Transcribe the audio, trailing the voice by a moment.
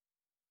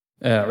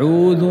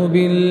أعوذ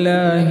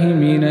بالله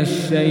من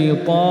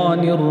الشيطان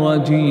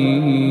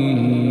الرجيم.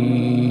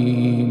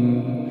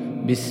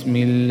 بسم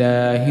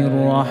الله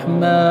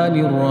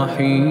الرحمن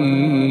الرحيم.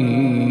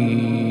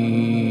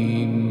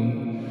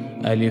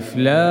 ألف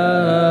لام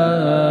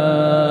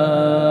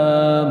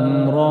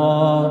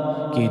را.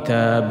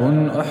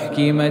 كتاب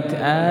أحكمت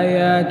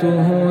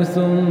آياته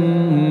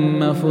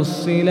ثم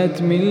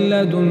فصلت من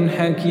لدن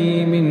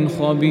حكيم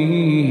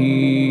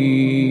خبير.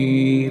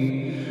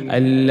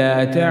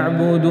 ألا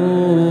تعبدوا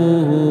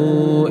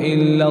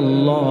إلا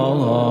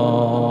الله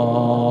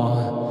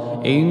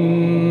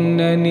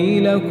إنني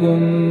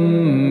لكم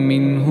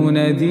منه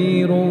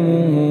نذير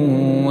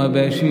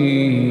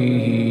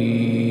وبشير.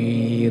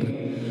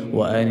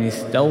 وأن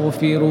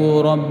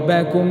استغفروا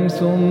ربكم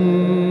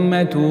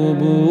ثم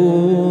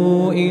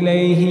توبوا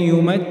إليه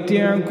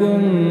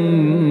يمتعكم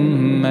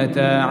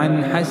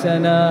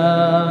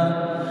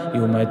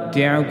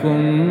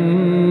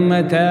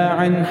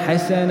متاعا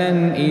حسنا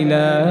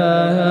إلى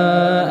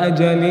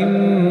أجل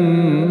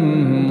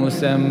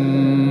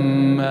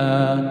مسمى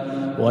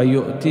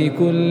ويؤت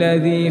كل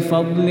ذي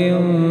فضل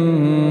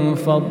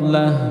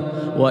فضله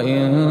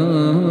وإن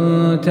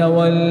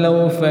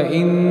تولوا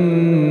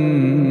فإني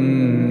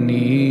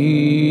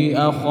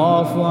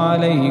أخاف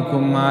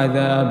عليكم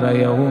عذاب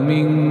يوم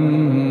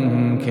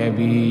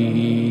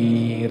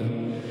كبير.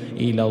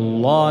 إلى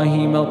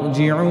الله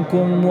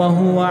مرجعكم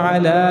وهو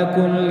على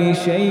كل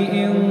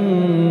شيء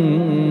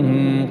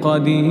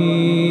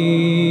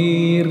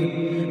قدير.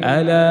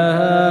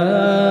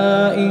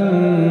 ألا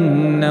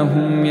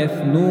إنهم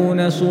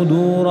يثنون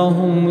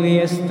صدورهم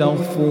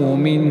ليستخفوا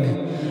منه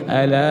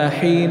ألا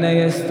حين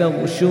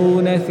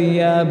يستغشون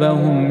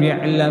ثيابهم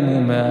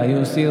يعلم ما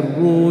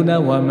يسرون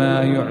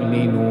وما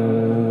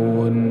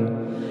يعلنون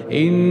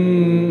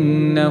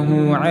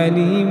إنه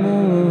عليم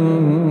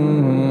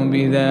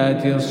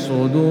بذات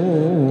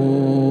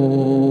الصدور.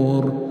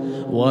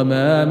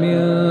 وما من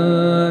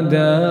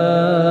دابة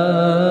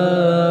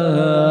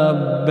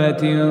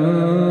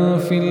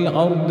في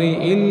الأرض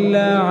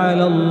إلا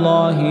على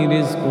الله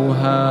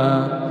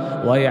رزقها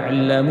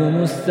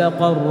ويعلم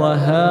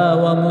مستقرها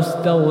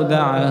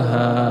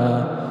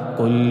ومستودعها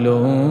كل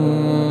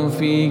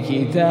في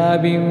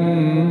كتاب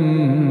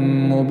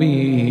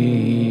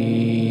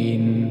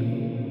مبين.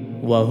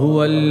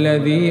 وهو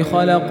الذي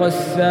خلق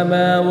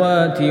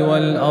السماوات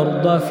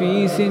والأرض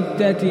في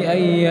 6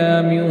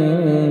 أيام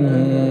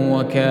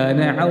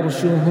وكان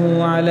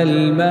عرشه على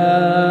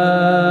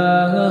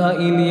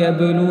الماء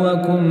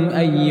ليبلوكم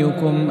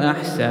أيكم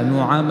أحسن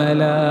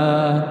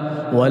عملا.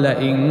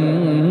 ولئن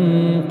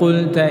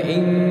قلت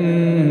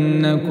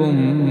إنكم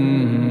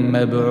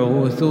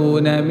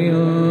مبعوثون من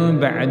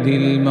بعد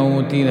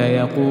الموت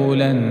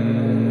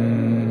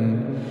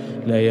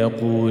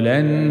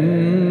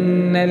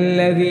ليقولن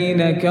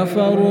الذين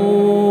كفروا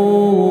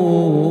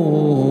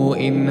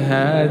إن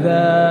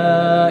هذا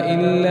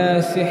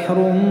إلا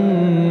سحر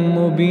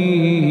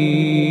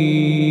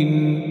مبين.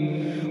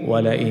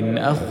 ولئن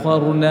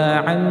أخرنا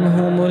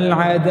عنهم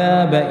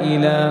العذاب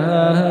إلى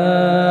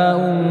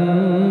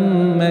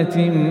أمة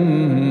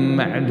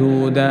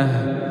معدودة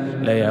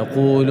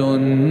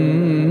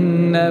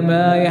ليقولن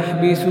ما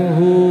يحبسه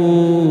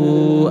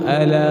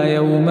ألا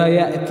يوم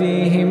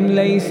يأتيهم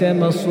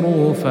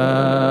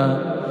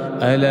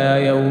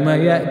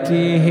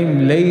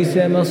ليس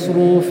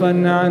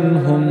مصروفا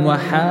عنهم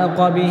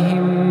وحاق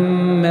بهم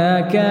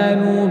ما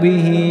كانوا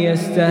به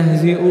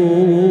يستهزئون.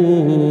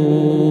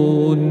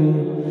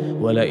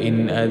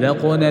 ولئن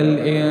أذقنا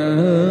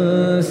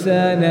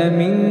الإنسان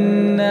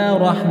منا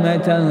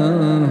رحمة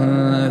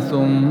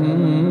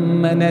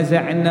ثم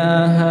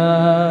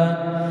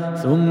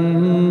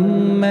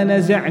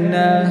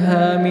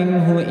نزعناها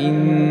منه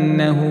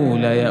إنه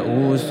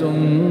ليئوس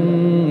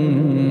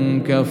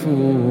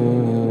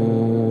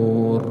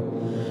كفور.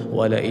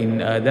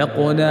 ولئن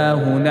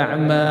أذقناه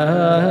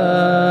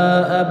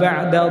نعماء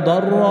بعد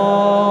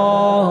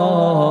ضراء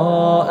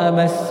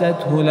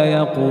مسته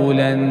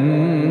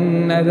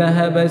ليقولن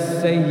ذهب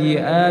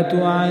السيئات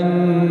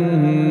عني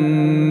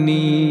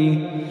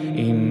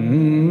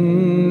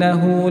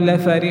إنه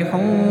لفرح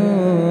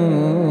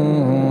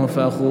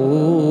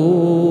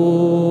فخور.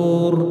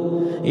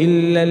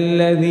 إلا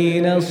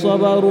الذين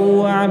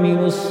صبروا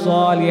وعملوا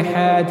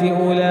الصالحات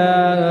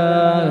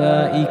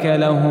أولئك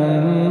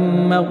لهم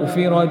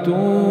مغفرة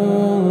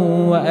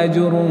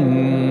وأجر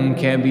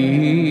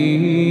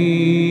كبير.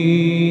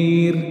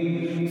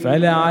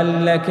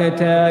 فلعلك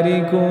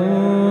تارك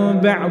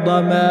بعض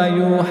ما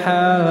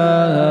يوحى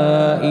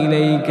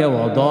إليك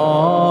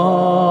وضائق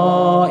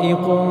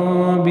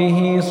به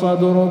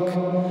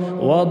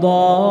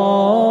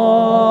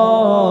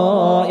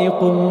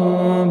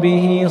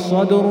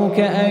صدرك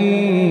أن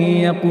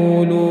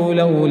يقولوا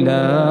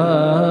لولا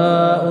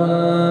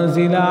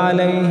أنزل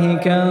عليه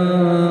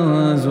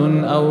كنز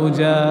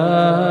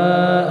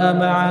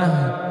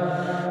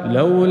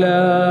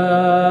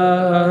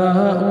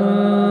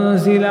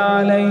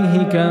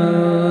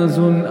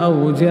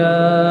أو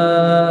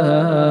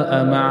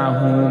جاء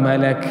معه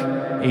ملك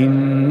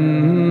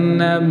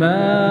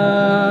إنما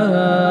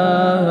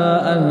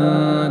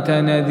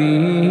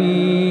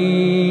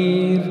نذير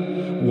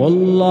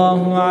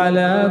والله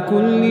على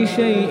كل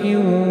شيء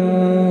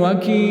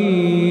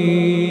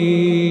وكيل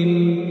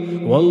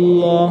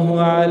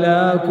والله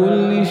على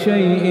كل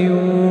شيء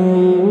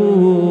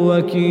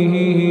وكيل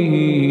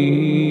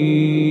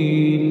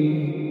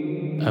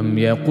أم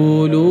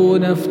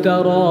يقولون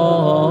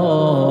افتراه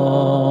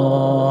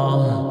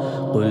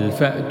قل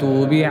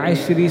فأتوا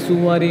بعشر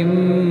سور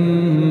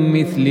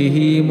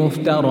مثله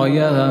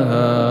مفتريات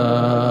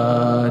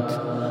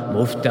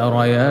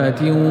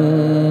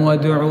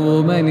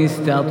وادعوا من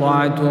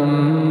استطعتم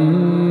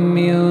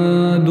من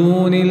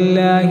دون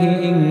الله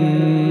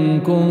إن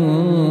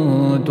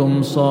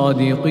كنتم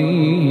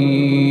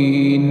صادقين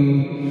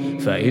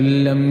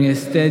فإن لم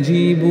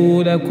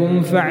يستجيبوا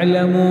لكم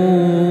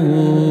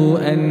فاعلموا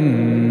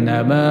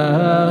أنما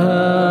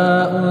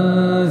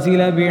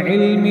أنزل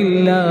بعلم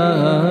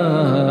الله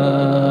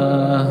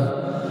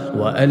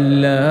وأن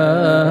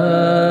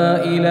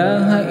لا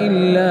إله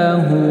إلا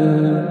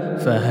هو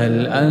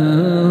فهل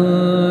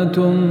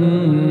أنتم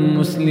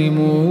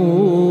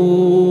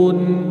مسلمون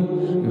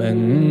من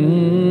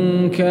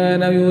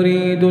كان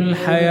يريد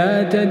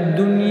الحياة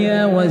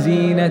الدنيا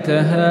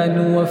وزينتها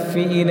نوف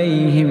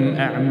إليهم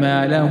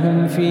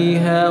أعمالهم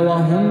فيها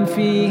وهم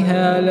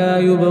فيها لا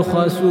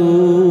يبخسون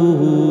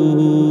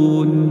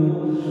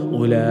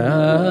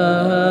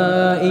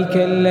أولئك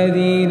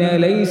الذين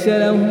ليس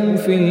لهم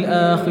في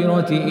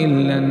الآخرة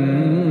إلا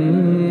النار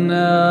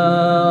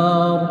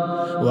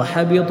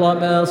وحبط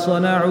ما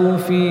صنعوا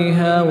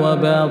فيها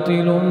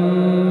وباطل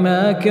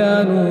ما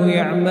كانوا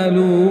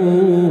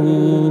يعملون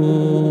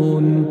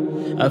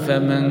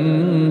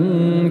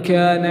أفمن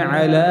كان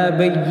على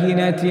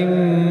بينة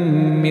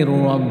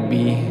من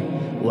ربه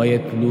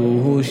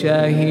ويتلوه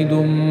شاهد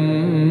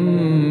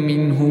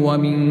منه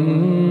ومن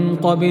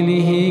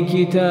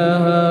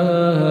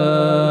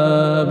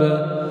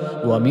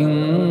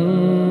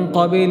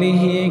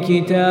قبله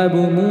كتاب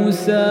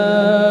موسى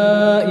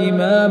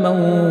إماما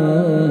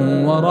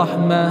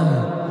ورحمة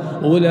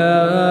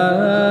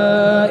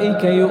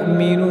أولئك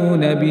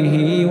يؤمنون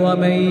به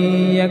ومن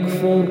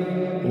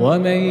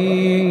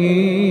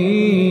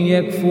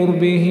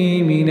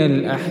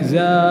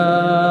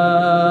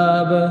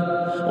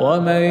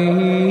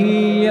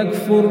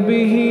يكفر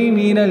به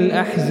من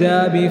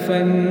الأحزاب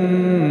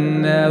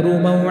فالنار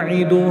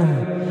موعده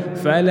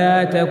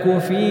فلا تك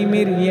في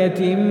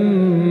مرية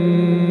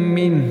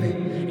منه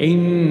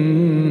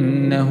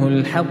إنه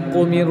الحق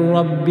من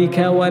ربك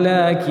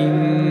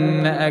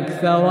ولكن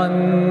أكثر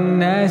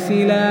الناس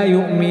لا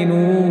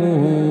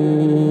يؤمنون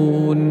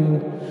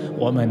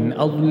ومن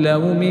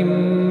أظلم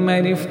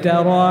ممن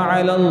افترى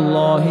على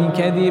الله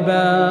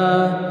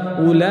كذبا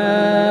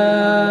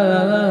أولئك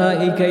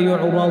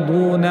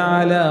يعرضون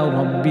على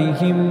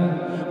ربهم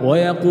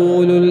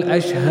ويقول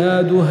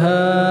الأشهاد هؤلاء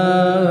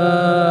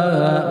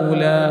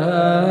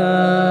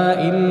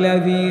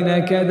الذين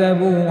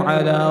كذبوا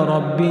على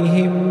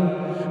ربهم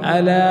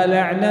ألا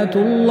لعنة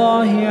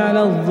الله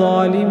على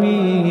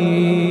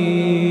الظالمين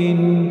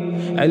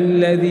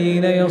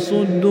الذين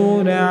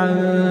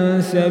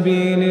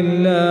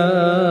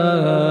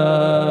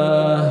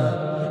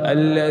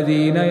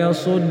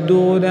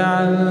يصدون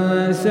عن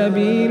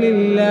سبيل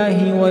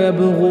الله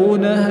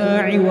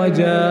ويبغونها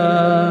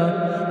عوجا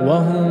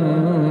وهم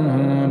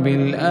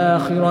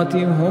بالآخرة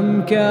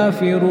هم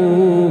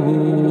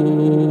كافرون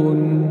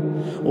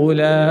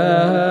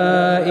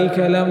أولئك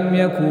لم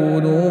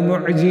يكونوا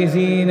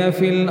معجزين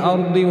في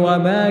الأرض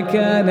وما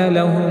كان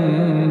لهم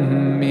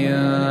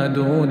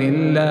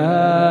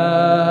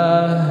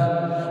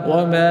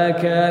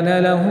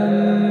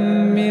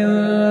من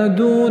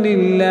دون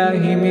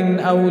الله من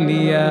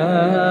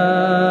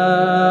أولياء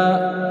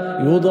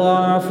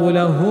يضاعف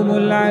لهم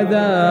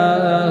العذاب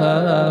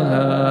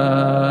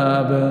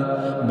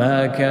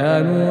ما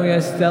كانوا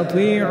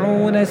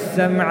يستطيعون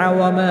السمع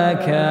وما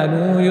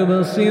كانوا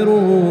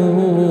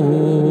يبصرون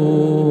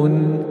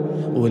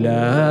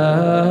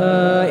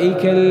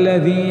أولئك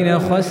الذين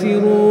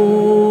خسروا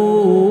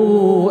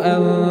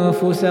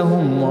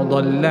أنفسهم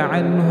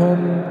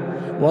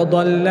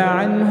وضل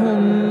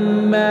عنهم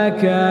ما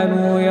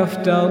كانوا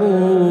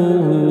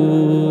يفترون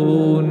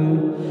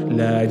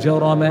لا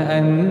جرم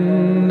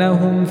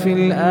أنهم في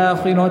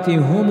الآخرة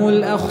هم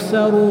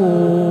الأخسرون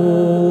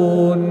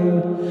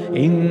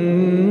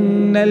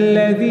إن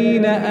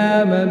الذين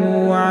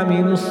آمنوا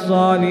وعملوا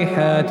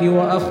الصالحات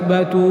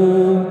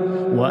وأخبتوا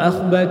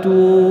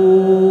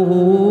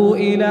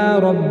إلى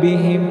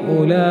ربهم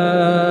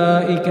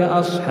أولئك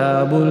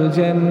أصحاب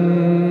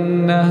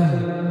الجنة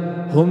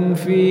هم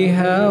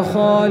فيها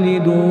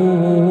خالدون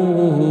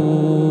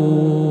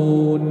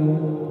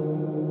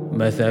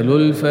مثل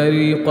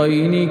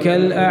الفريقين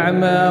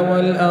كالأعمى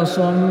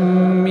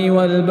والأصم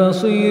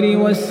والبصير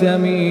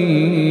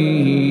والسميع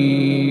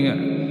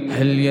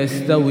هل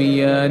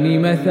يستويان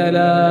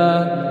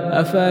مثلا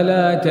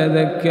أفلا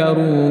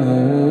تذكرون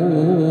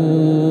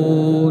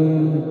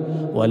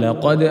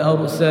ولقد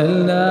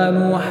أرسلنا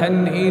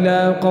نوحا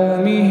إلى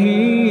قومه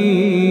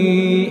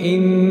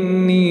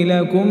إني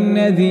لكم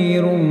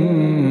نذير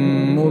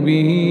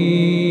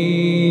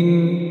مبين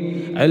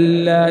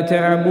ألا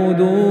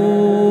تعبدوا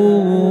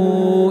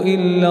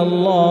إلا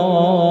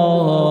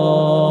الله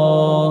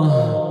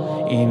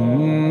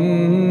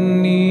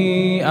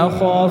إني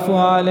أخاف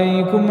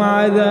عليكم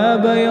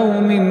عذاب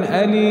يوم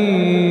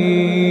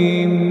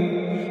أليم.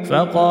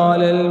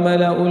 فقال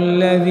الملأ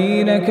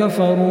الذين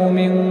كفروا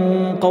من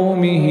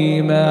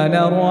قومه ما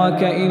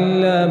نراك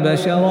إلا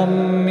بشرا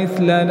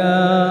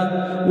مثلنا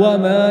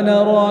وما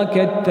نراك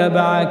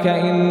اتبعك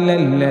إلا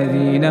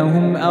الذين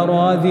هم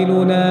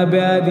أراذلنا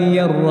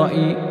بادي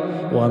الرأي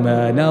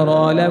وما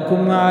نرى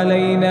لكم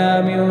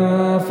علينا من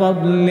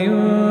فضل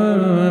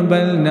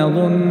بل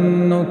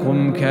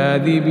نظنكم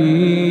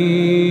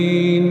كاذبين.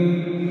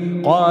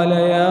 قال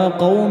يا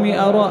قوم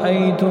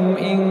أرأيتم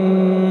إن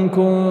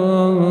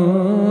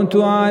كنت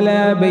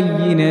على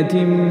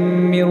بينة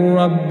من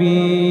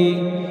ربي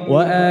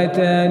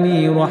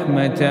وآتاني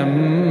رحمة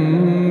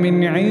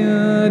من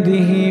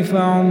عنده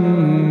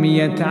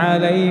فعميت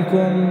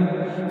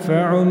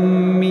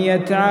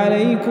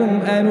عليكم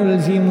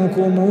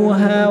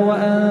أنلزمكموها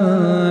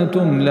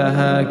وأنتم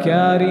لها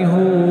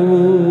كارهون.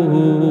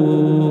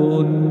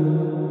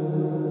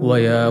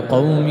 ويا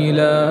قوم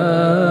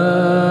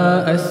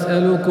لا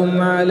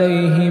أسألكم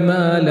عليه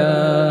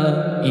مالا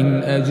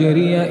إن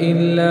أجري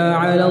إلا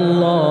على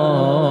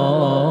الله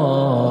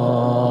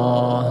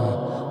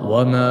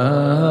وما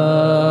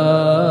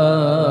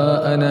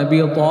أنا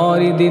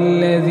بطارد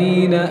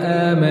الذين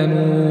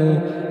آمنوا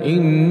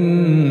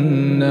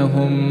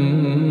إنهم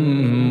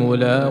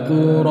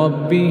ملاقو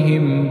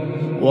ربهم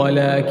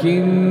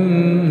ولكني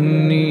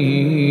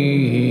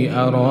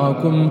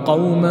أراكم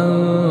قوما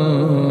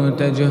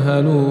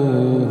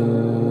تجهلون.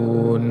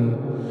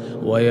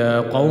 ويا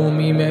قوم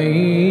من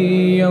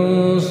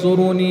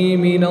ينصرني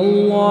من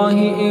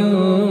الله إن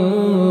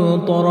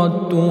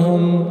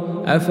طردتهم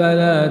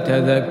أفلا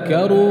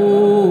تذكرون.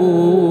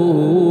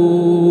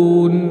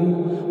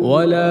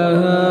 ولا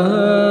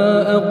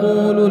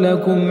أقول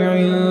لكم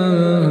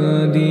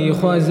عندي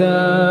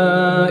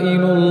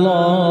خزائن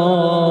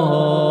الله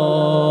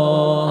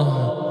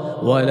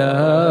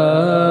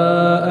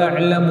ولا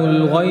أعلم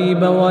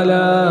الغيب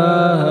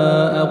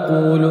ولا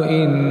أقول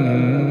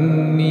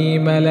إني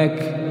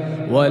ملك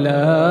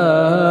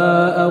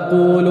ولا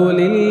أقول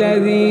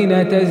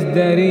للذين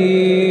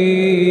تزدري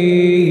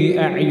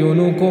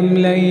أعينكم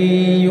لن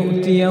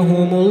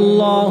يؤتيهم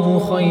الله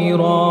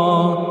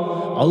خيرا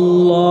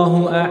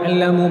الله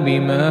أعلم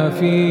بما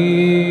في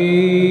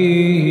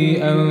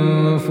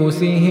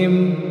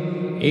أنفسهم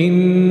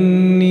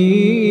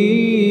إني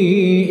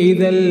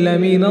إذا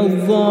لمن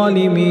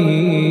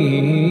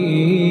الظالمين.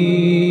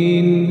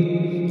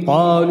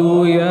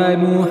 قالوا يا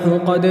نوح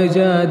قد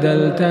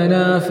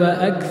جادلتنا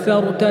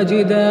فأكثرت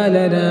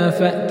جدالنا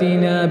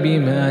فأتنا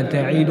بما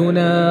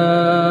تعدنا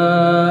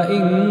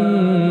إن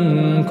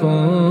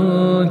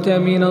كنت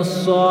من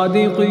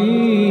الصادقين.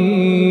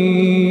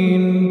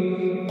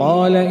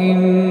 قال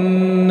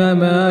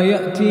إنما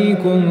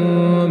يأتيكم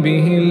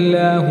به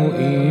الله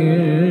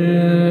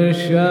إن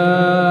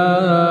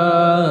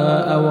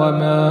شاء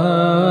وما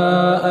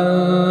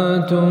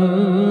أنتم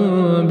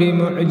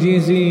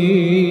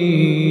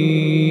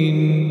بمعجزين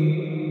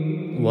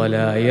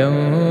ولا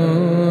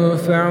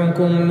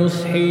ينفعكم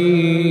نصحي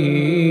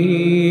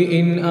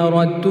إن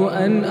أردت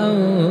أن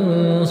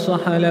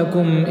أنصح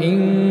لكم إن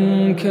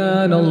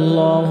كان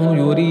الله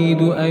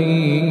يريد أن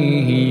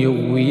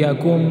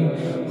يغويكم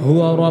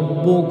هو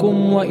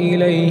ربكم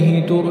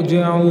وإليه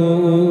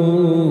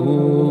ترجعون.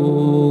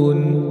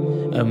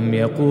 أم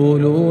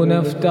يقولون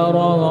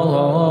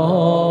افتراه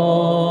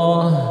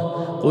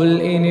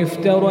قل إن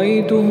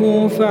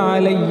افتريته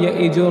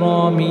فعلي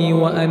إجرامي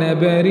وأنا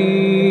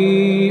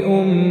بريء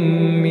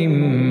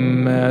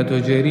مما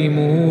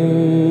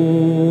تجرمون.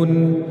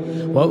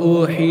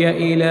 وأوحي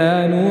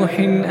إلى نوح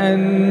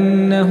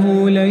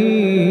أنه لن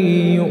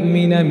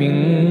يؤمن من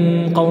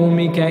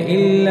قومك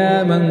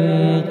إلا من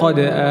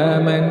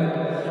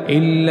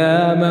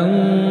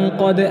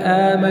قد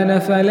آمن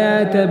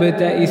فلا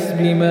تبتئس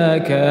بما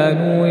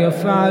كانوا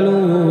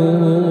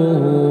يفعلون.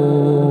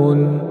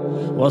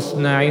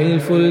 واصنع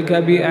الفلك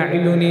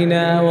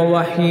بأعيننا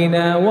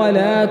ووحينا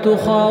ولا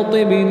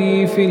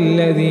تخاطبني في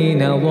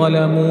الذين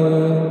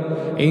ظلموا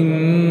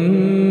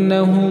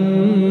إنهم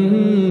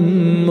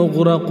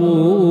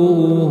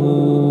مغرقون.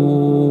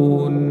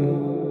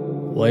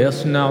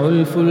 ويصنع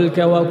الفلك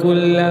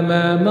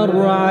وكلما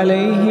مر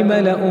عليه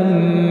ملأ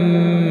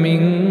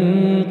من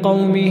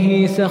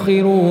قومه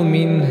سخروا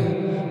منه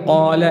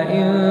قال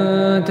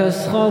إن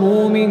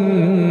تسخروا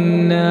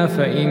منا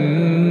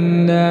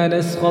فإنا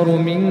نسخر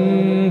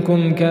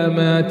منكم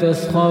كما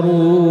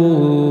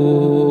تسخرون.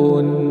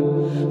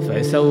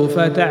 فسوف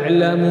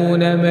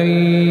تعلمون من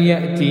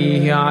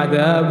يأتيه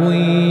عذاب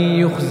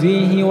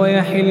يخزيه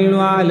ويحل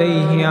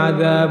عليه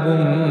عذاب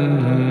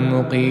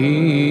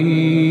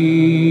مقيم.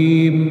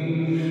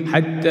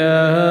 حتى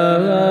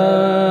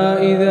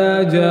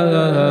إذا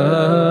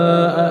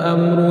جاء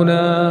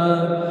أمرنا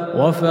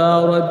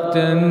وفارت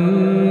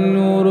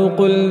النور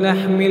قل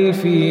نحمل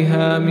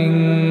فيها من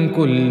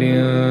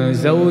كل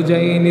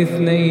زوجين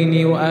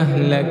اثنين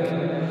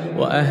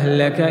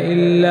وأهلك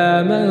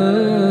إلا من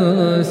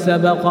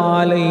سبق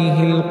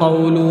عليه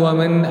القول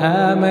ومن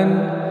آمن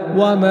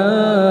وما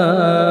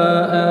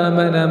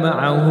آمن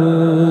معه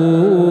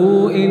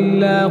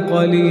إلا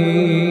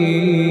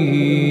قليل.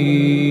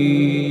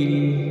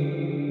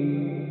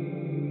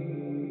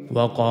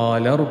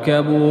 وقال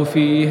اركبوا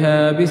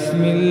فيها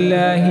بسم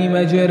الله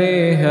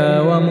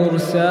مجريها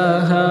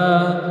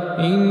ومرساها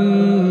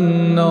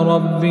إن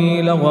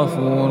ربي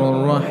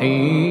لغفور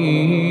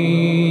رحيم.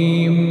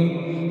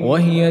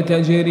 وهي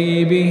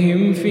تجري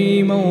بهم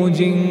في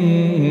موج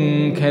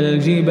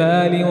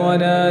كالجبال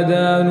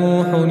ونادى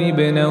نوح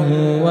ابنه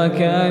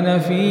وكان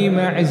في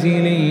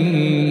معزل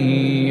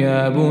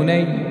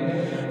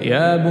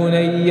يا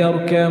بني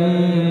اركب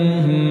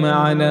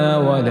معنا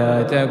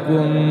ولا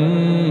تكن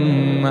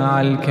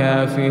مع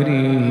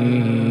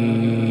الكافرين.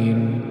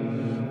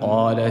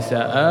 قال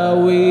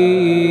سآوي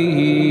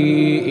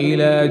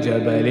إلى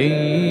جبل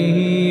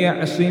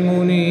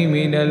يعصمني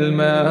من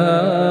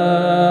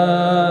الماء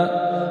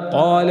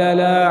قال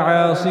لا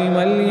عاصم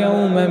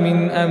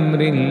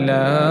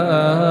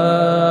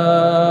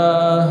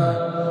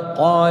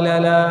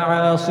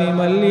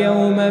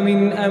اليوم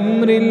من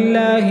أمر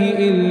الله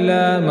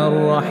إلا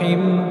من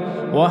رحم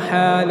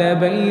وحال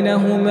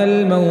بينهما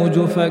الموج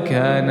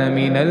فكان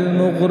من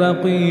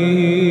المغرقين.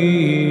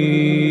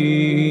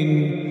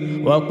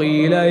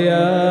 وقيل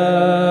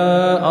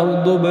يا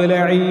أرض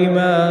ابلعي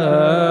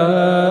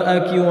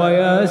ماءك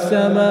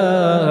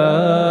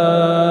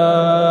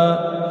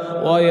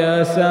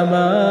ويا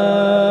سماء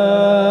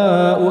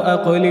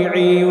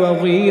أقلعي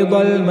وغيض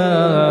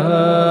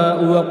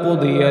الماء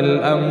وقضي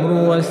الأمر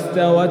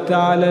واستوت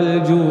على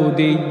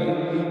الجودي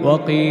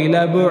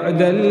وقيل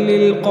بعدا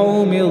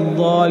للقوم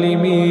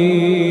الظالمين.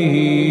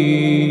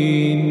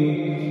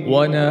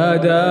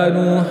 ونادى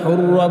نوح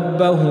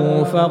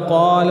ربه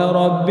فقال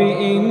رب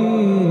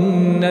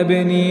إن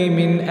ابني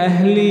من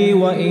أهلي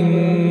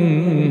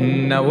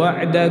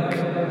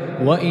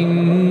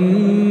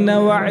وإن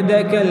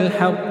وعدك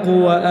الحق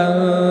وأنت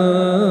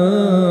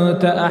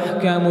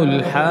أحكم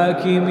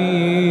الحاكمين.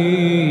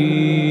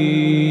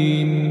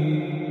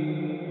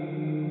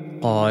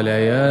 قال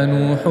يا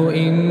نوح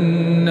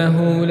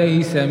إنه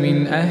ليس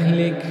من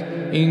أهلك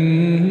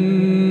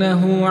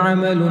إنه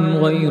عمل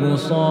غير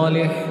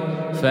صالح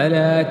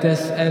فلا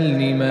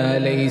تسألني ما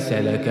ليس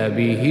لك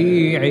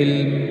به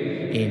علم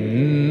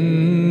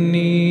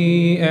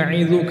إني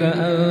أعظك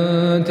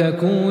أن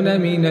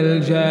تكون من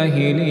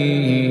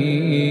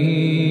الجاهلين.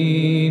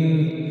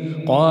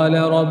 قال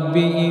رب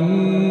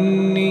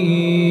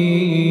إني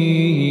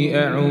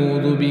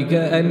أعوذ بك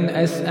أن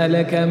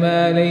أسألك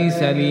ما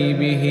ليس لي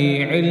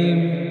به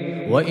علم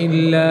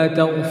وإلا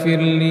تغفر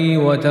لي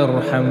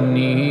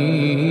وترحمني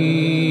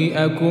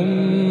أكن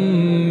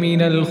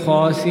من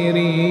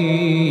الخاسرين.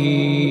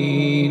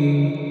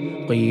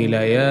 قيل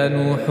يا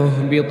نوح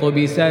اهبط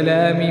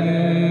بسلام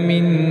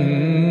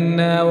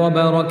منا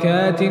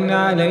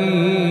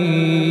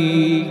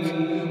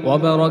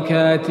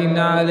وبركات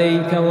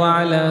عليك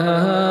وعلى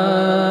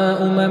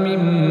من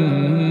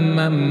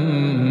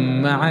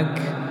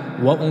معك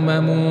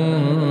وأمم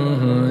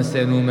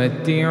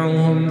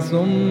سنمتعهم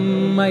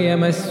ثم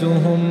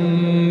يمسهم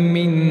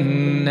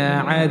منا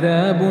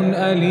عذاب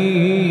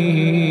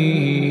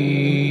أليم.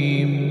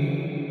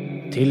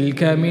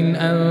 تلك من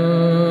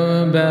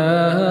أنباء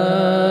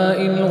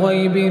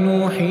الغيب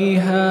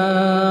نوحيها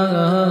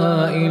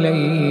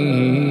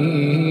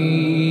إليك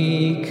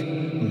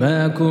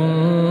ما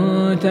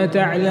كنت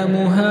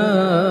تعلمها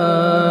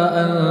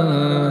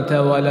أنت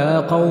ولا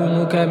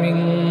قومك من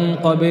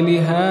قبل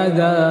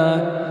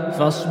هذا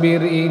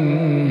فاصبر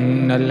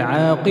إن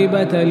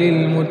العاقبة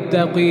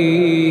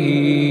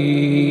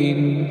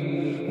للمتقين.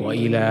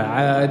 وإلى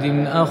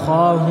عاد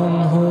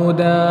أخاهم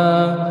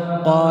هودا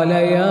قال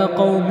يا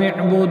قوم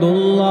اعبدوا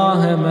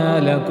الله ما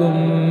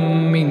لكم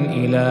من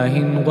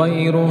إله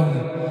غيره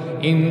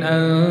إن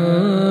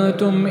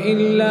أنتم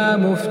إلا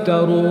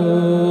مفترون.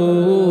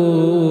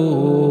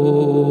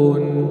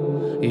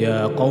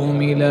 يا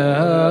قوم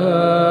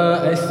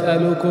لا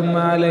أسألكم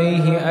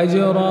عليه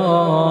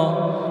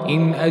أجرا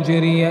إن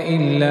أجري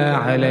إلا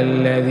على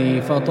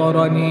الذي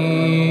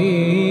فطرني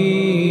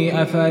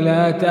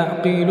أفلا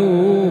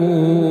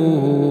تعقلون.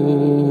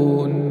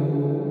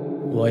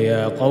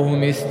 ويا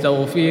قوم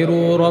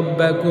استغفروا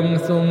ربكم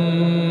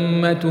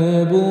ثم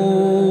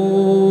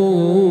توبوا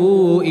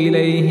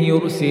إليه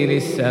يرسل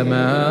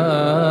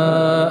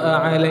السماء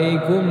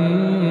عليكم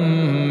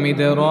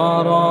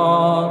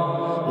مدرارا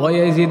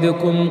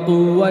ويزدكم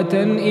قوة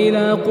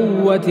إلى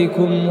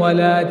قوتكم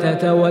ولا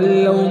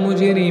تتولوا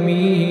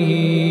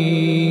مجرمين.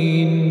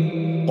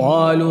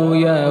 قالوا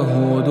يا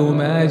هود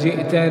ما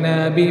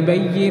جئتنا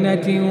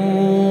ببينة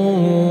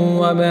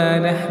وما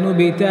نحن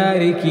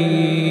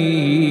بتاركي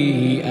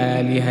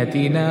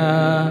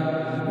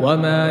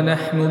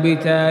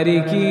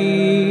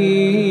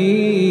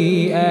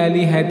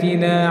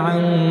آلهتنا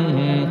عن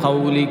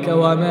قولك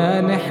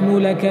وما نحن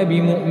لك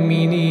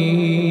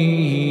بمؤمنين.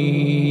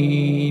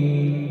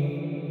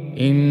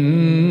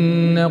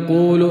 إن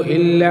نقول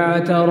إلا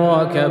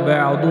اعتراك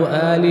بعض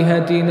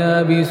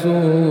آلهتنا بسوء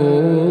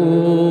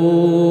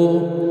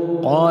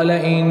قال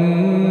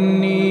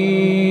إني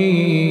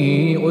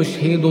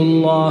أشهد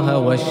الله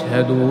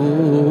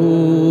واشهدوا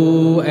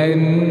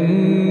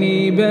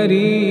أني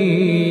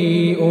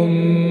بريء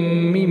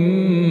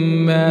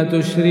مما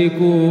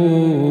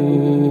تشركون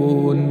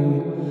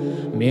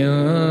من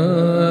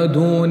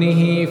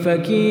دونه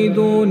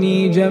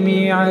فكيدوني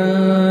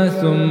جميعا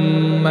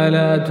ثم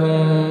لا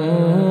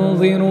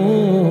تنظرون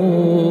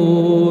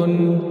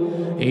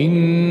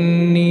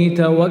إني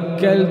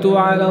توكلت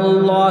على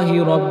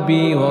الله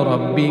ربي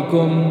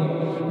وربكم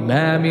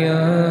ما من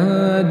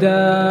دابة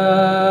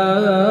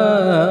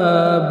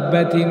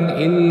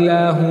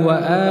إلا هو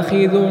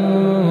آخذ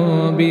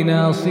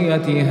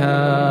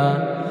بناصيتها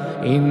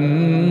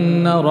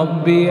إن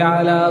ربي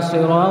على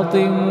صراط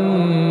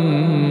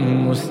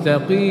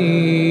مستقيم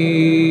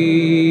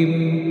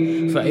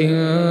فإن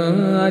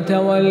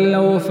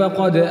تولوا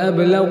فقد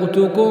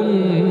أبلغتكم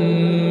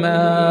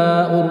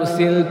ما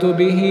أرسلت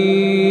به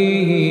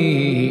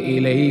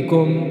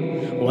إليكم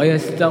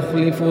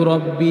ويستخلف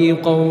ربي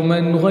قوما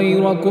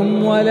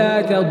غيركم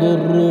ولا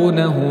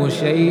تضرونه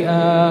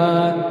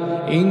شيئا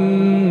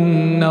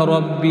إن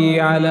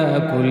ربي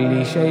على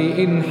كل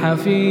شيء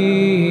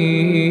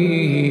حفيظ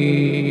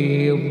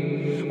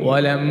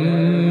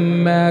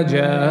ولما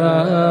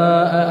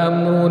جاء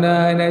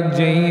أمرنا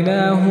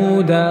نجينا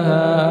هودا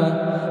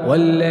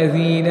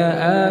والذين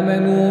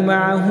آمنوا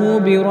معه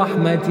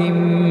برحمة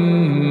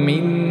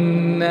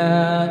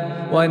منا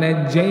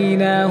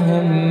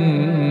ونجيناهم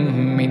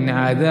من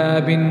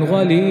عذاب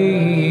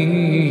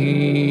غليظ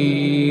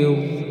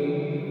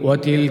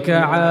وتلك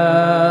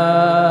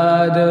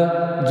عاد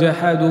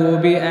جحدوا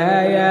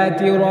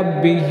بآيات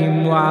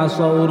ربهم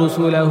وعصوا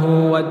رسله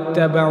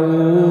واتبعوا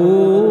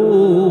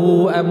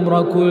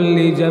أمر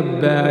كل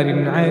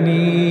جبار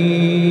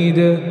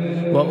عنيد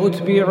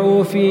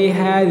وأتبعوا في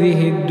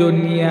هذه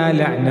الدنيا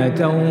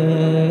لعنة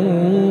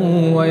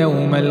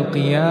ويوم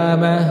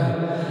القيامة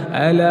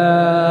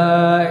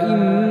ألا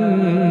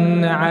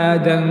إن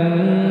عادا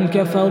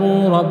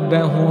كفروا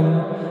ربهم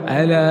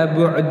ألا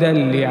بعدا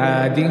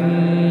لعاد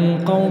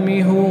قوم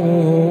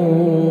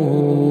هود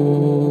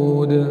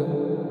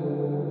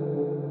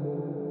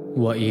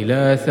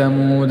وإلى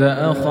ثمود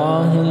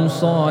أخاهم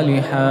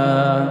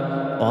صالحا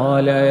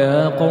قال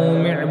يا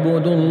قوم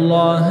اعبدوا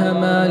الله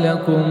ما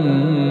لكم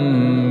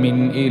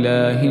من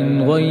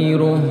إله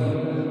غيره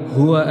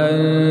هو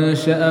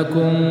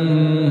أنشأكم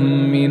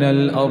من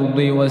الأرض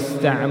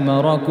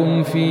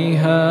واستعمركم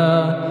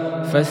فيها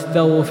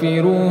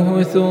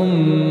فاستغفروه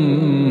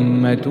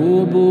ثم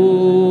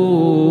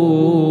توبوا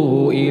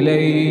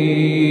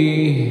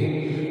إليه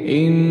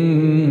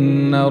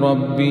إن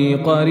ربي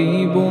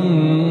قريب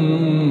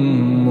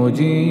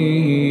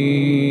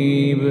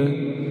مجيب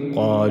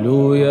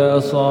قالوا يا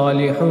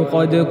صالح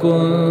قد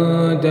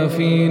كنت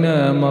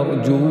فينا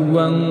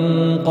مرجوا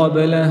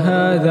قبل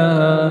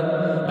هذا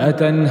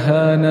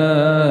أتنهانا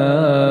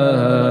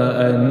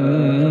أن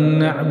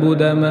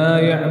نعبد ما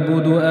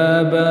يعبد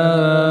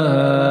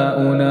آباؤنا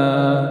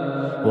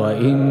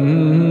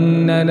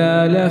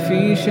وإننا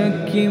لفي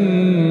شك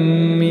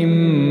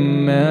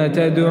مما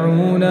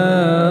تدعونا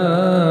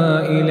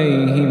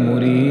إليه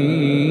مريب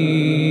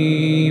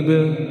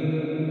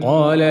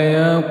قال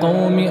يا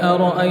قوم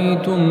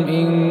أرأيتم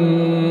إن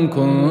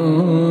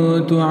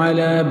كنت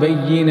على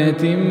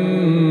بينة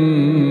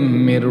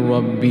من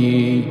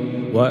ربي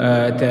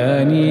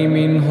وآتاني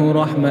منه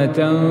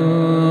رحمة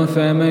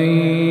فمن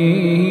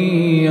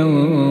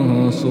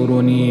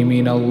ينصرني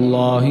من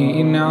الله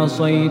إن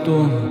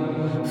عصيته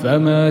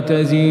فما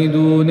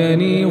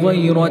تزيدونني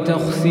غير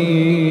تخسير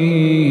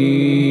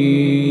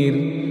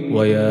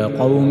ويا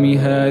قوم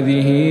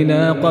هذه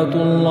ناقة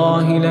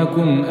الله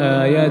لكم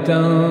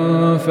آية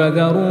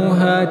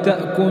فذروها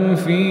تأكل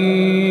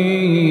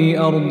في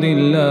أرض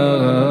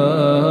الله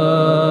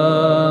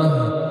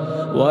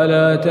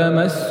ولا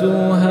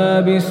تمسوها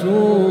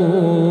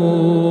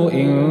بسوء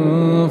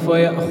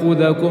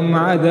فيأخذكم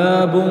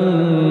عذاب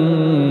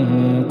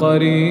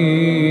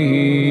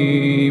قريب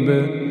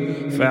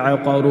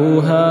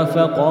فعقروها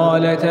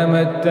فقال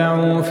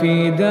تمتعوا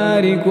في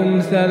داركم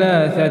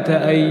 3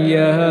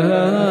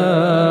 أيام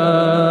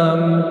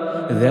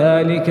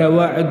ذلك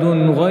وعد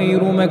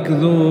غير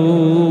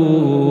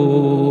مكذوب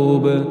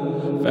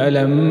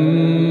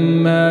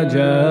فلما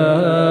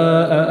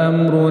جاء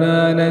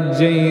أمرنا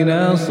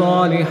نجينا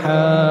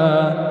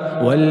صالحا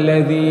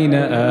والذين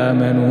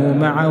آمنوا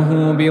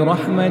معه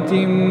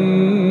برحمة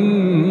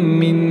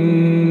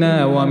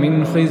منا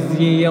ومن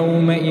خزي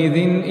يومئذ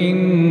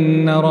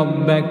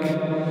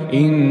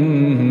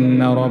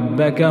إن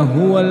ربك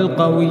هو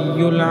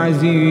القوي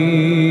العزيز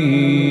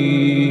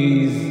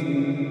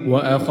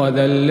وأخذ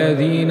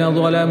الذين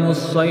ظلموا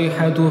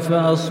الصيحة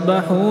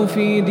فأصبحوا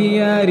في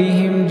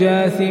ديارهم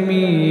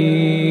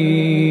جاثمين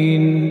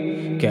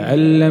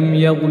كأن لم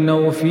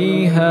يغنوا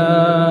فيها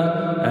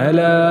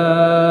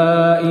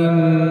ألا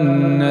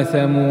إن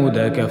ثمود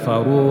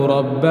كفروا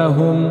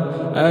ربهم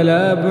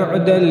ألا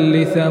بعدا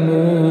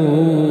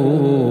لثمود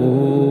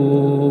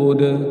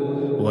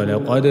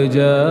ولقد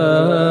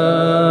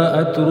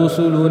جاءت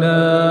رسلنا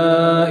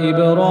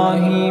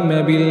إبراهيم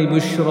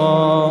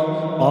بالبشرى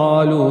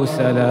قالوا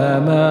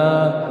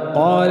سلاما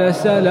قال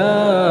سلام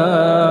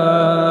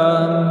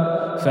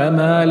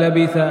فما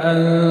لبث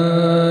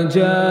أن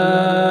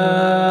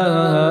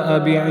جاء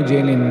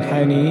بعجل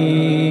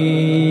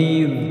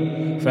حنيذ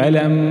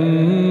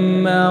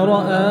فلما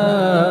رأى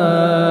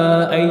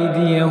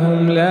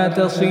أيديهم لا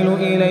تصل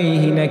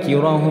إليه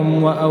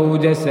نكرهم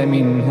وأوجس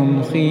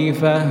منهم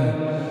خيفة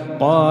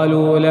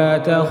قالوا لا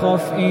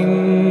تخف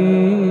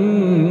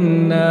إنا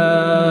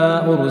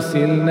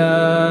أرسلنا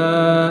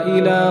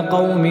إلى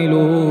قوم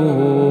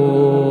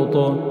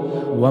لوط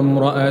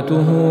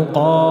وامرأته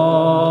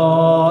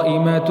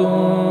قائمة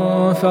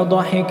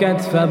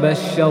فضحكت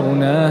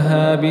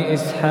فبشرناها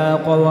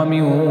بإسحاق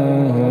ومن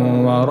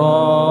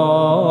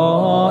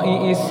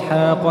وراء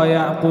إسحاق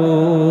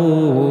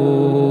يعقوب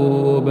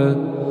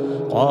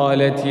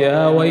قالت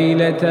يا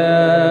ويلتى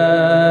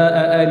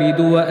أألد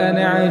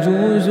وأنا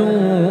عجوز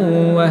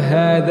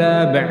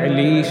وهذا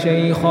بعلي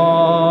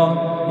شيخا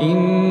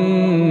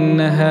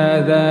إن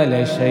هذا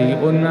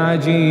لشيء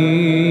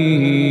عجيب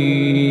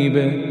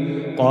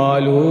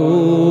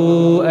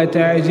قالوا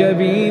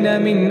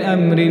أتعجبين من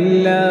أمر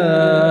الله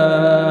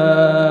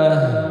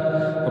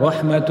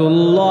رحمة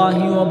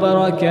الله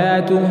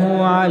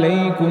وبركاته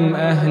عليكم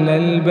أهل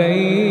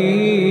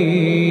البيت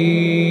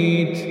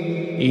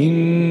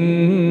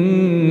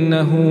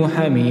إنه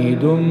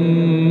حميد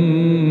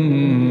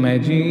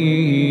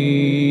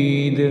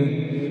مجيد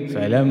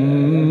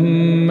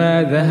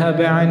فلما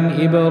ذهب عن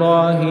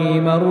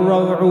إبراهيم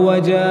الروع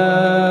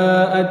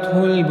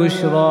وجاءته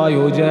البشرى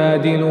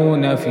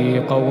يجادلون في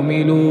قوم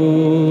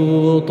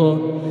لوط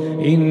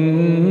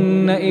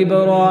إن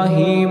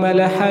إبراهيم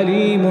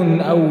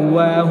لحليم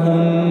أواه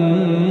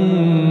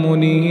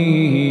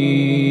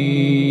منيب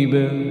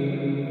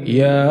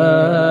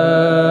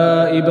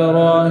يا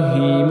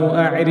إبراهيم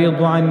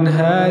أعرض عن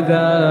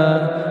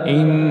هذا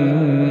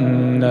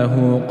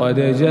إنه قد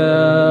جاء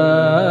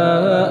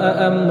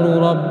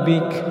أمر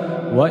ربك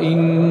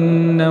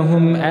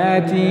وإنهم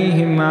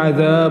آتيهم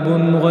عذاب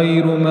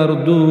غير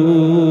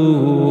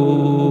مردود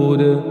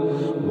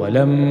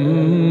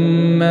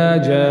ولما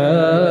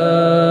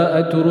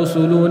جاءت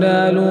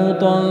رسلنا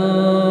لوطا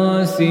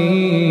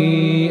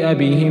سيء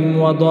بهم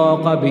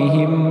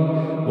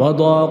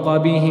وضاق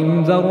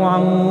بهم ذرعا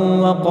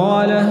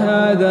وقال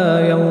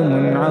هذا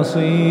يوم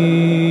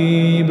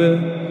عصيب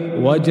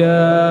وجاءه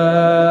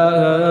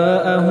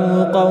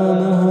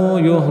قومه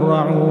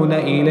يهرعون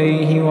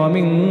إليه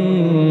ومن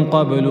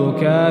قبل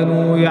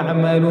كانوا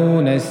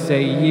يعملون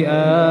السيئات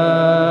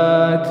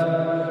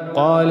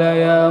قال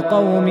يا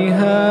قوم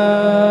هؤلاء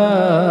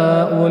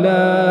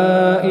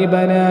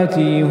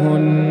بناتي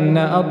هن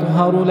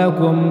أطهر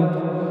لكم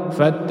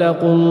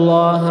فاتقوا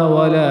الله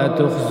ولا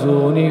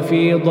تخزون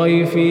في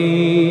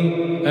ضيفي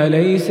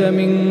أليس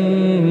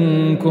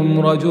منكم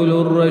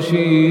رجل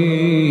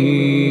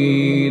رشيد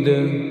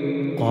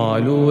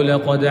قالوا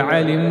لقد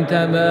علمت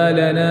ما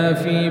لنا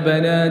في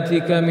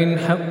بناتك من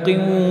حق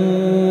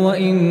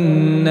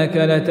وإنك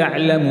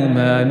لتعلم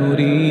ما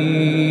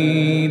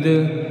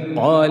نريد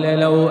قال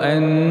لو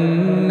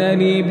أن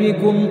لي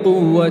بكم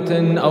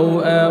قوة أو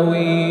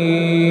آوي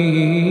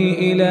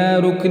إلى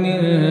ركن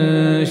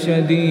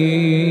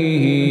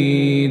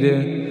شديد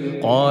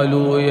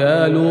قالوا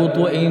يا لوط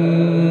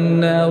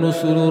إنا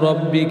رسل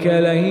ربك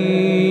لن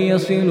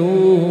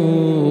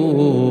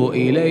يصلوا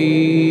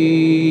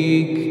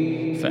إليك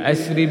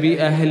فأسر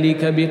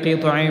بأهلك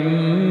بقطع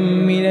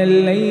من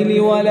الليل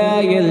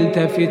ولا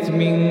يلتفت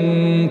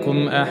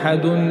منكم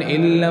أحد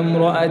إلا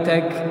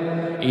امرأتك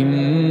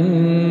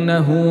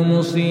إنه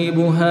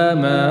مصيبها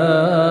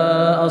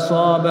ما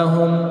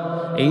أصابهم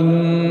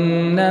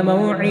إن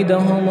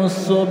موعدهم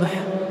الصبح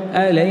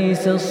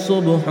أليس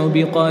الصبح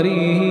بقريب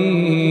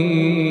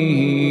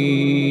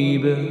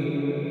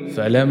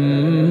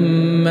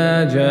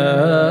فلما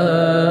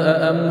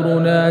جاء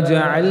أمرنا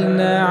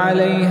جعلنا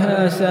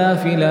عليها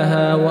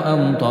سافلها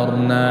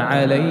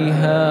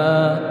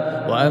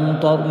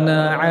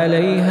وأمطرنا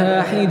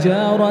عليها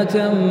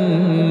حجارة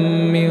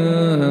من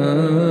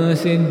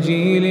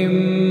سجيل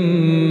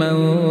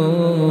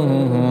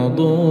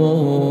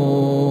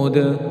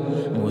منضود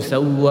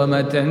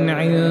مسومة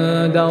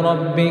عند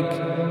ربك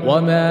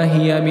وما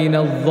هي من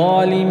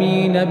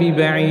الظالمين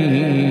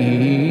ببعيد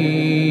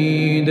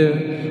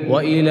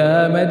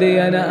وإلى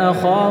مدين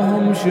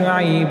أخاهم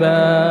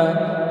شعيبا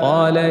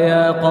قال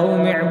يا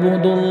قوم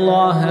اعبدوا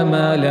الله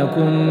ما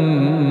لكم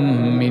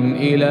من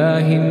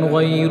إله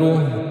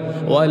غيره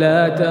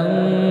ولا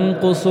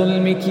تنقصوا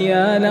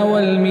المكيال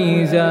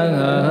والميزان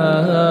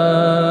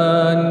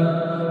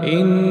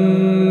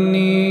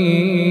إني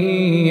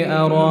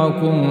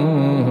أراكم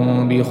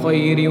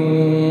بخير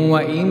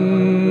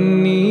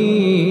وإني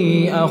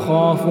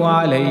أخاف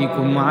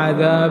عليكم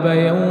عذاب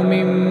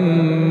يوم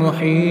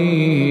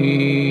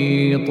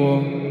محيط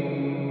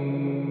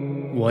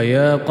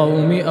ويا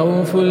قوم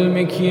أوفوا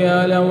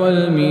المكيال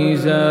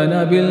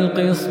والميزان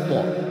بالقسط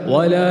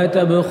ولا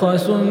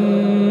تبخسوا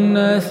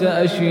الناس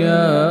أشياءهم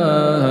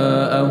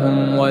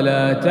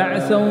ولا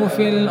تعثوا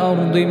في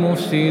الأرض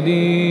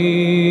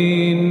مفسدين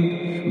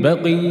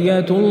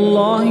بقية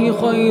الله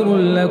خير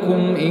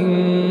لكم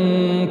إن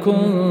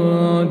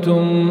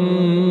كنتم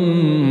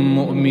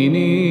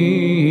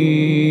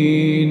مؤمنين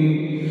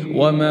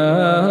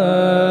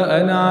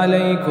وما أنا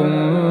عليكم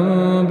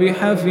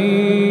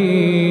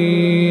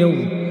بحفيظ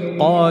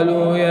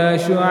قالوا يا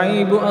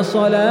شعيب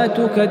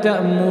أصلاتك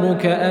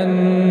تأمرك أن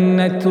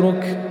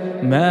نترك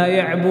ما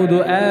يعبد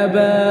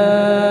آباؤنا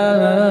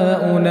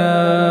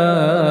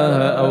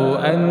أو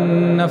أن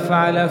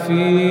نفعل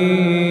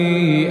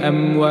في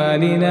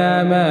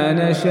أموالنا ما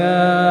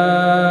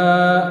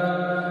نشاء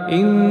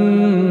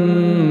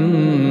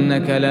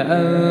إنك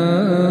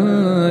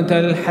لأنت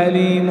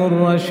الحليم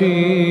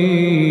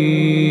الرشيد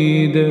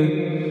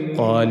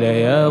قال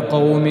يا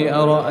قوم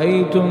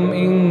أرأيتم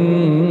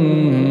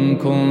إن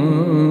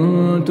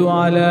كنت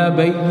على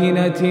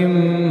بينة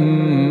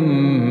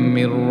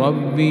من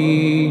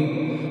ربي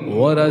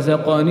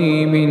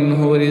ورزقني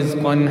منه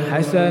رزقا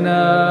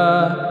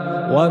حسنا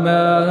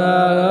وما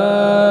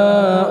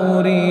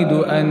أريد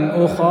أن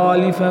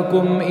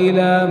أخالفكم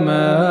إلى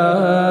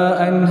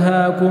ما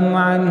أنهاكم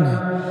عنه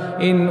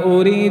إن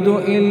أريد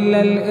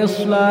إلا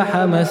الإصلاح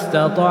ما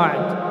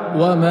استطعت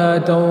وما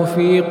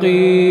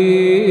توفيقي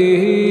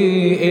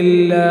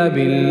إلا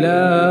بالله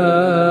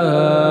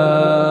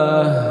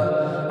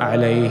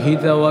عليه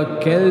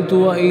توكلت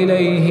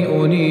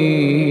وإليه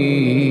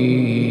أنيب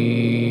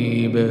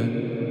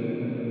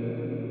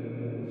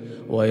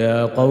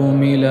ويا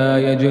قوم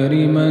لا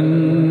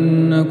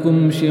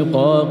يجرمنكم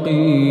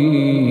شقاقي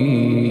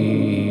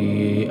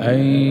أن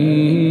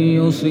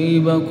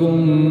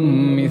يصيبكم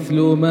مثل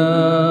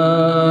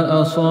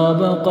ما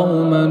أصاب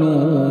قوم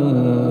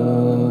نوح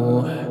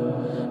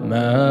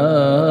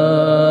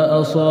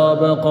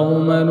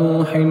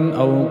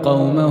أو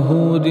قوم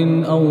هود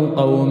أو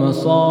قوم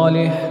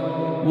صالح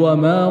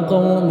وما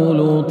قوم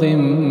لوط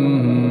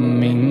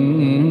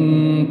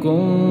منكم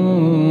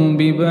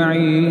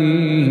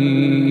ببعيد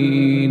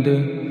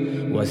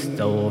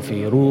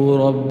واستغفروا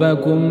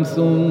ربكم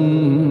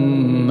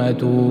ثم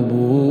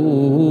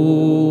توبوا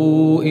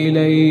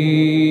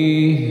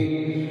إليه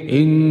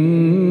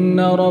إن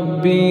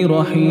ربي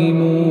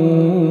رحيم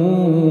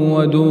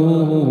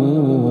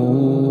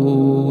ودود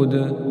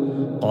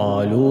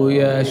قالوا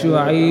يا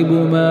شعيب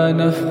ما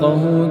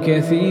نفقه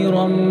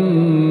كثيرا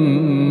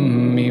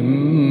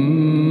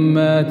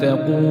مما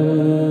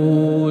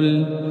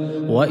تقول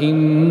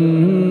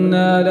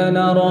وإنا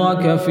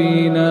لنراك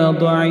فينا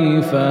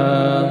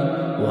ضعيفا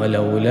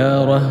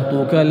ولولا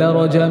رهطك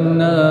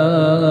لرجمناك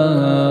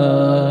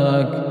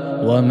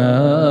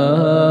وما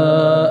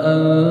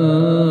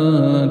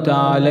أنت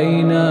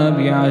علينا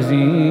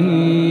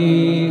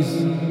بعزيز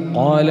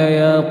قال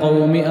يا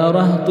قوم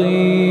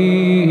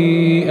أرهطي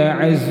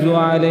أعز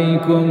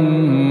عليكم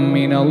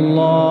من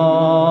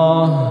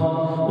الله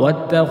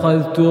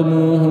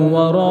واتخذتموه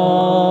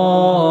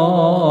وراءكم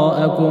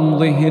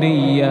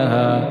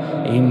ظهريا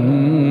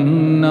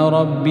إن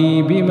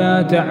ربي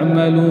بما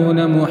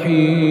تعملون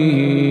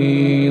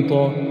محيط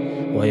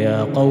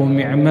ويا قوم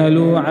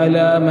اعملوا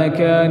على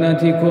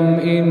مكانتكم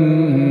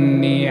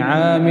إني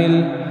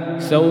عامل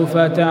سوف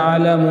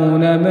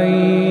تعلمون من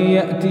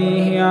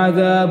يأتيه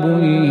عذاب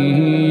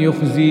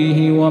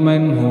يخزيه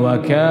ومن هو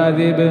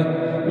كاذب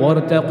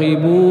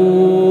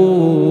وارتقبوا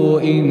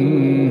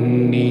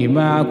إني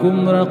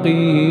معكم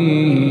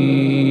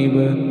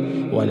رقيب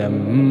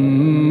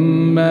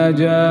ولما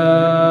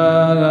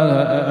جاء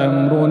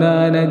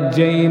أمرنا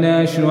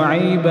نجينا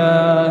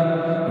شعيبا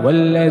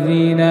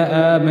والذين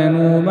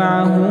آمنوا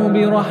معه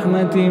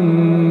برحمة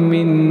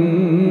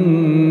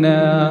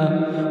منا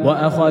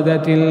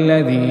وأخذت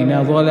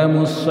الذين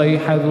ظلموا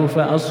الصيحة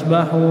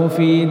فأصبحوا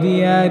في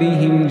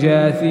ديارهم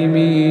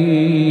جاثمين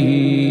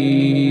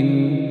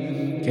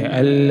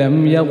كأن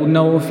لم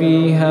يغنوا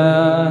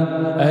فيها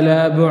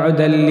ألا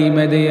بعدا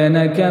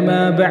لمدين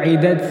كما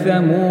بعدت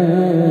ثمود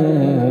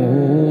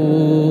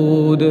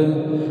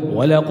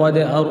ولقد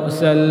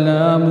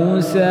أرسلنا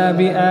موسى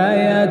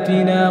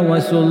بآياتنا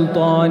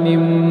وسلطان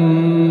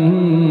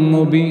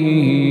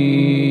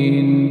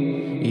مبين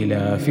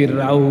إلى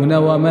فرعون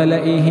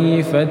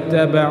وملئه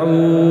فاتبعوا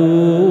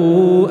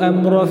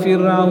أمر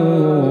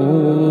فرعون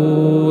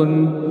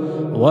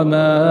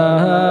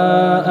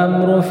وما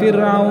أمر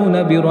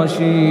فرعون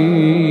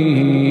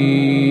برشيد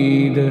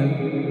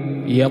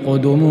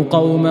يقدم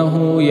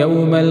قومه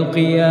يوم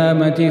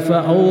القيامة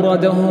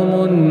فأوردهم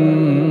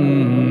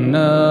النار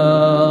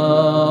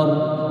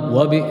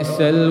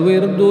وبئس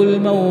الورد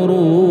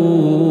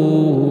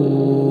المورود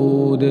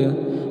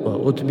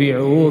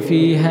وأتبعوا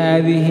في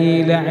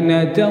هذه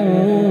لعنة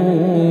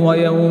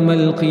ويوم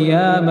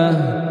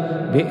القيامة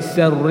بئس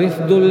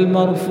الرفد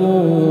المرفود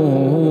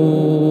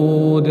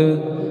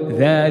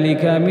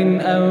ذلك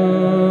من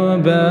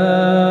أنباء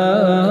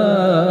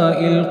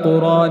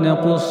القرى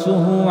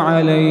نقصه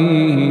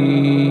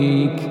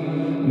عليك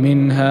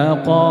منها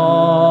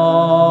قائم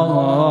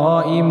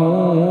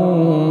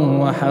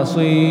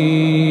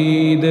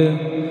وحصيد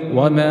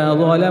وما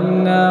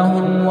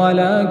ظلمناهم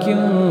ولكن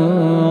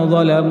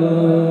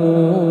ظلموا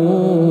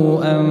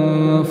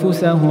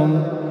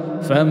أنفسهم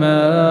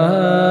فما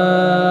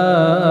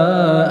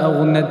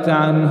أغنت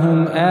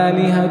عنهم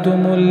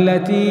آلهتهم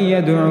التي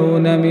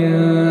يدعون من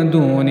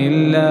دون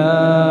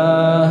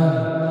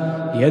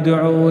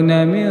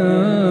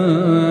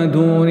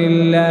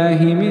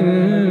الله من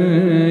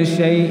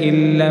شيء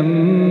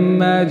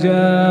لما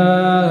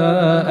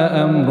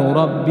جاء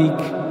أمر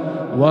ربك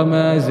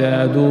وما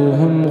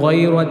زادوهم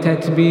غير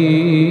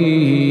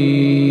تتبيب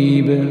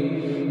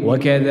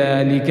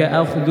وكذلك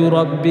أخذ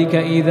ربك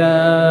إذا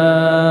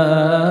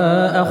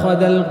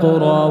أخذ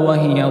القرى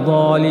وهي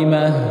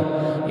ظالمة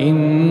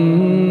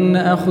إن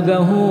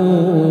أخذه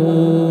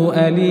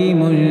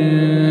أليم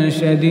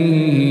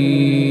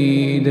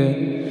شديد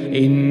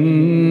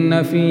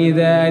إن في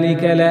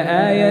ذلك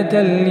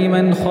لآية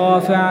لمن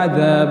خاف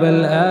عذاب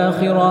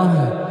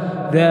الآخرة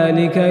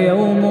ذلك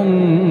يوم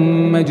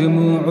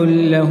مجموع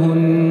له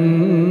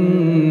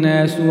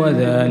الناس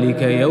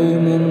وذلك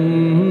يوم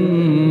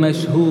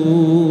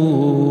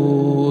مشهود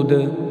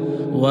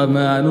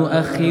وما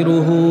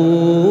نؤخره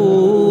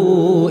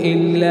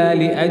إلا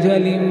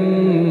لأجل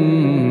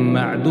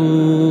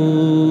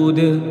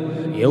معدود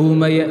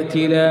يوم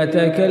يأتي لا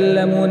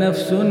تكلم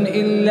نفس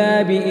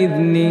إلا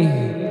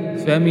بإذنه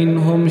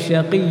فمنهم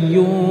شقي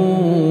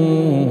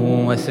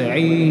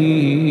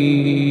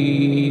وسعيد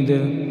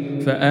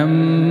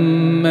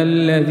فأما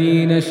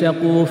الذين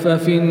شقوا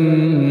ففي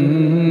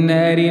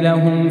النار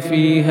لهم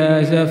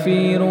فيها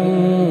زفير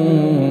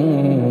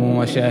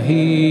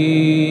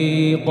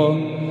وشهيق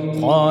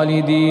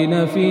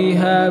خالدين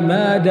فيها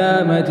ما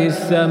دامت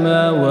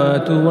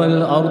السماوات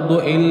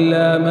والأرض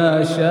إلا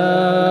ما شاء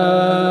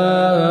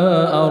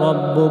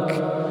ربك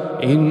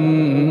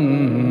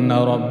إن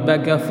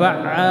ربك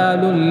فعال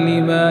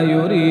لما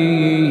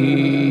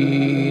يريد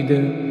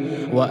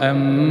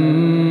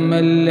وأما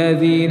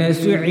الذين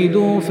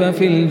سعدوا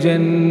ففي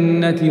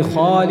الجنة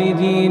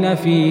خالدين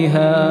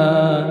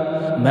فيها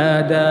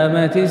ما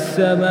دامت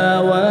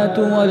السماوات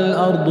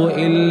والأرض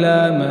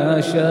إلا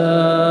ما شاء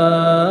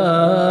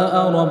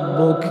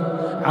ربك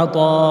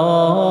عطاء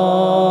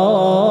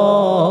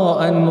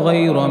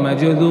غير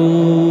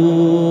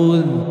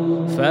مجذوذ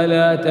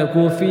فلا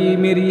تك في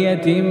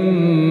مرية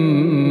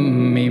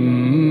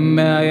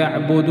مما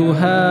يعبد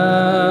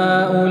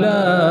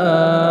هؤلاء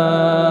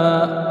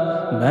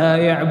ما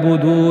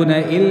يعبدون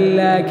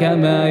إلا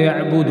كما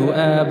يعبد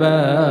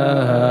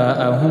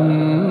آباءهم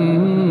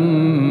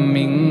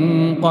من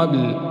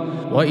قبل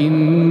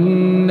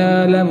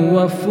وإنا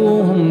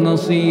لموفوهم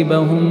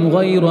نصيبهم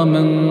غير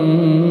منقوص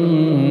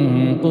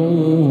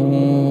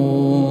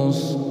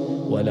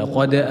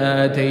ولقد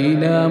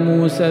آتينا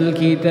موسى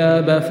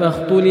الكتاب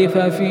فاختلف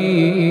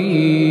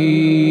فيه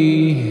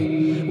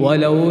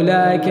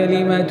ولولا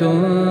كلمة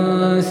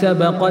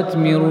سبقت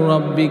من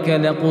ربك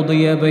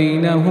لقضي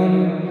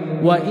بينهم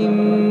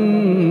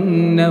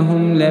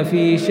وإنهم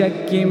لفي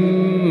شك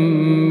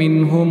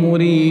منه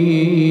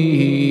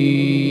مريب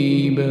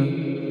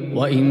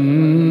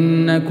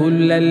وإن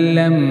كلا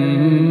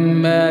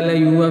لما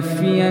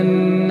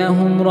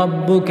ليوفينهم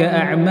ربك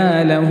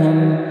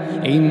أعمالهم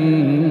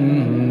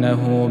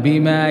إنه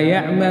بما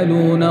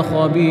يعملون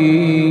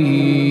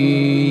خبير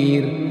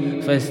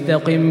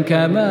فاستقم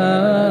كما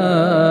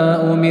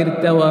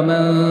أمرت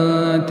ومن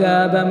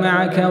تاب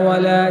معك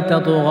ولا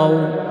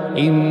تطغوا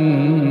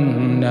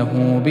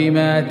إنه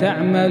بما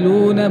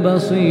تعملون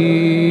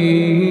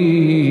بصير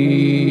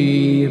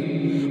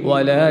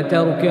ولا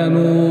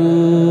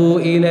تركنوا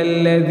إلى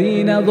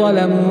الذين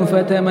ظلموا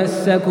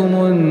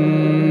فتمسكم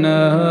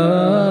النار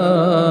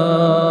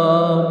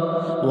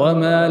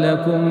وما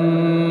لكم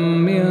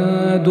من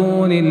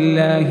دون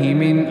الله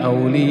من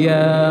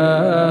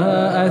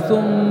أولياء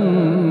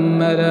ثم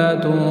لا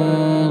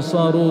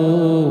تنصرون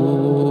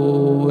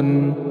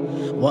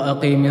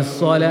وأقم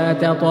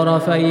الصلاة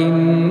طرفي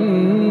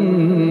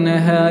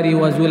النهار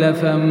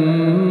وزلفا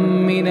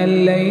من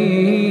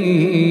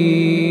الليل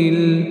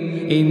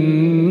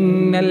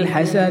إن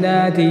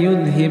الحسنات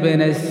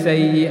يذهبن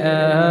السيئات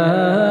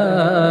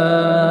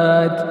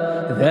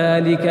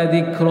ذلك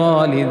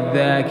ذكرى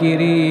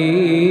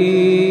للذاكرين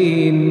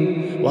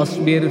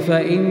واصبر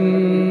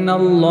فإن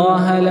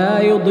الله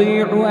لا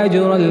يضيع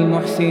أجر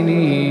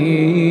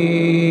المحسنين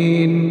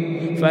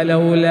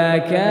فلولا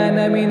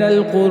كان من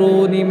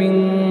القرون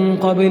من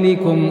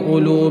قبلكم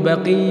أولو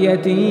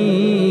بقية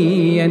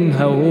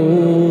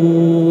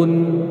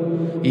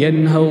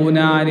ينهون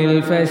عن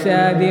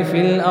الفساد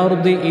في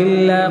الأرض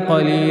إلا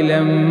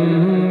قليلا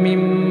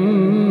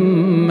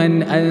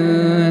ممن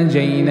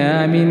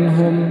أنجينا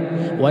منهم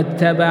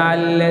واتبع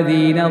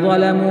الذين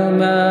ظلموا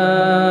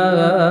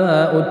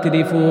ما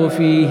أترفوا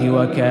فيه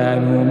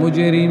وكانوا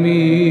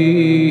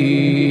مجرمين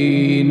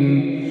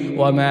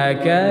وما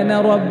كان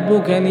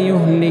ربك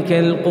ليهلك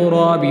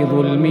القرى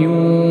بظلم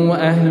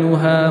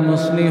وأهلها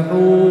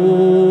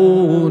مصلحون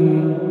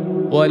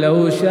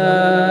ولو شاء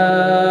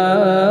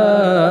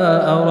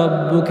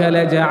ربك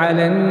لجعل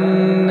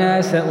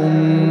الناس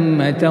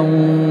أمة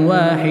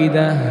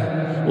واحدة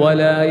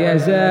ولا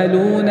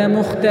يزالون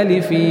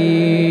مختلفين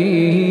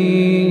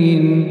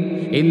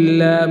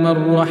إلا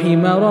من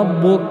رحم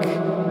ربك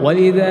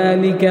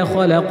ولذلك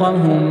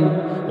خلقهم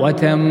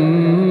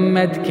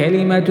وتمت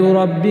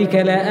كلمة ربك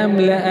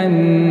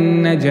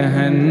لأملأن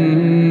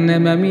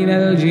جهنم من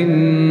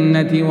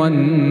الجنة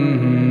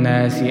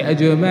والناس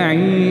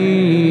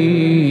أجمعين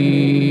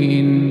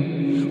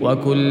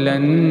وكلا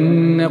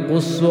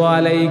نقص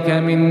عليك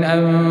من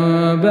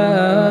أنباء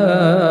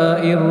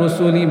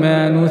الرسل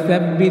ما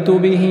نثبت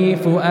به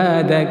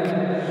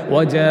فؤادك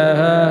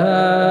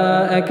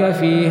وجاءك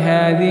في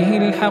هذه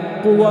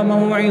الحق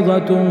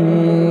وموعظة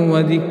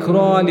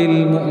وذكرى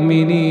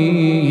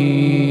للمؤمنين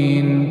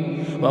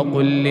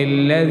وقل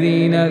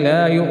للذين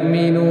لا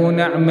يؤمنون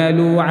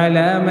اعملوا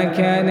على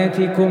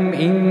مكانتكم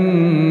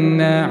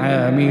إنا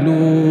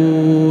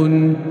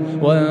عاملون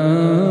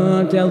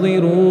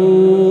وانتظروا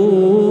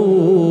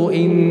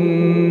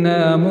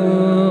إنا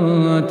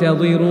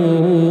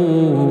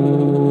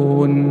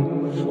منتظرون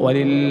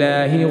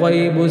ولله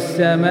غيب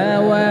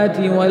السماوات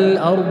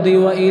والأرض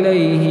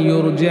وإليه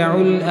يرجع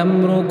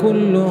الأمر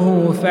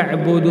كله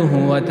فاعبده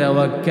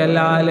وتوكل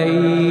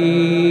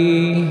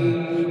عليه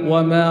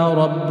وما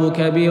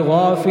ربك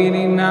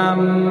بغافل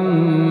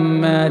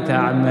عما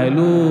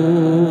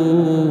تعملون